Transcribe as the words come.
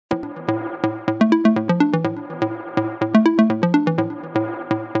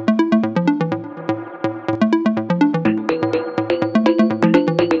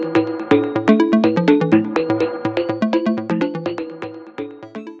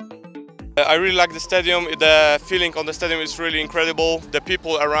I really like the stadium. The feeling on the stadium is really incredible. The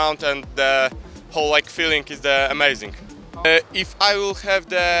people around and the whole feeling is amazing. If I will have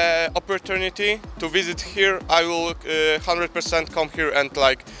the opportunity to visit here, I will 100% come here and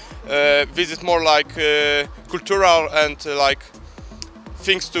visit more cultural and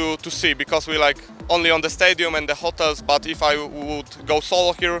things to see, because we only on the stadium and the hotels. But if I would go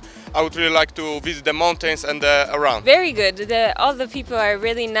solo here, I would really like to visit the mountains and around. Very good. All the people are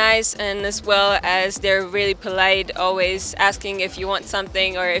really nice, and as well as they're really polite, always asking if you want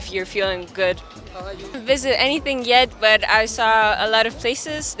something or if you're feeling good. I haven't visited anything yet, but I saw a lot of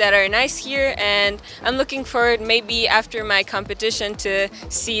places that are nice here, and I'm looking forward maybe after my competition to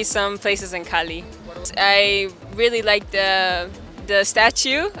see some places in Cali. I really like the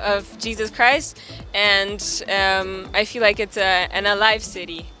statue of Jesus Christ, and I feel like it's an alive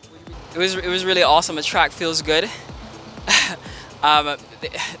city. It was really awesome. The track feels good.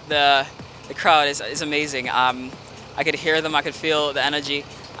 The crowd is amazing. I could hear them. I could feel the energy.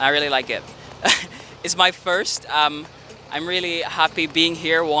 I really like it. It's my first. I'm really happy being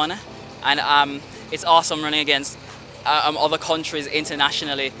here, and it's awesome running against other countries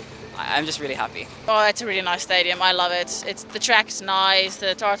internationally. I'm just really happy. Oh, it's a really nice stadium. I love it. The track's nice.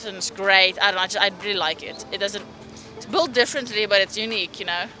 The tartan's great. I don't know. I really like it. It's built differently, but it's unique, you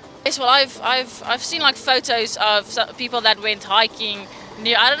know. Yes, well, I've seen photos of people that went hiking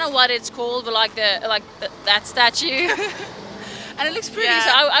near. I don't know what it's called, but that statue. And it looks pretty, yeah.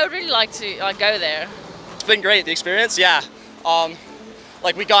 So I would really like to go there. It's been great, the experience, yeah.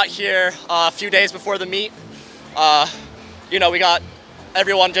 We got here a few days before the meet.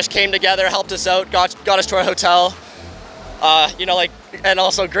 Everyone just came together, helped us out, got us to our hotel. And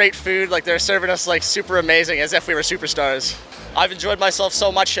also great food. They're serving us super amazing, as if we were superstars. I've enjoyed myself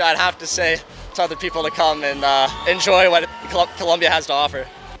so much. I'd have to say to other people to come and enjoy what Colombia has to offer.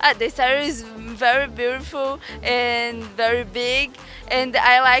 The stadium is very beautiful and very big, and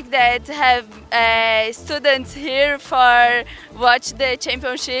I like that have students here for watch the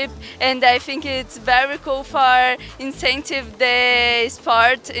championship, and I think it's very cool for incentive the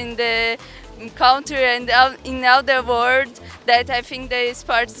sport in the country and in all the world, that I think the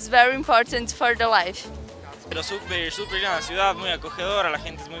sport is very important for the life. Pero súper linda la ciudad, muy acogedora, la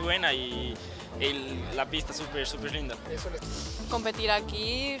gente es muy buena y la pista súper linda. Competir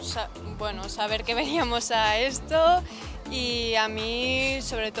aquí, bueno, saber que veníamos a esto, y a mí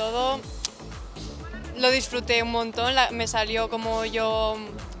sobre todo lo disfruté un montón, me salió como yo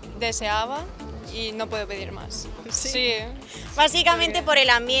deseaba y no puedo pedir más. Sí. Básicamente por el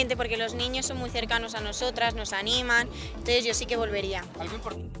ambiente, porque los niños son muy cercanos a nosotras, nos animan, entonces yo sí que volvería. Algo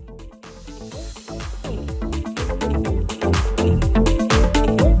importante.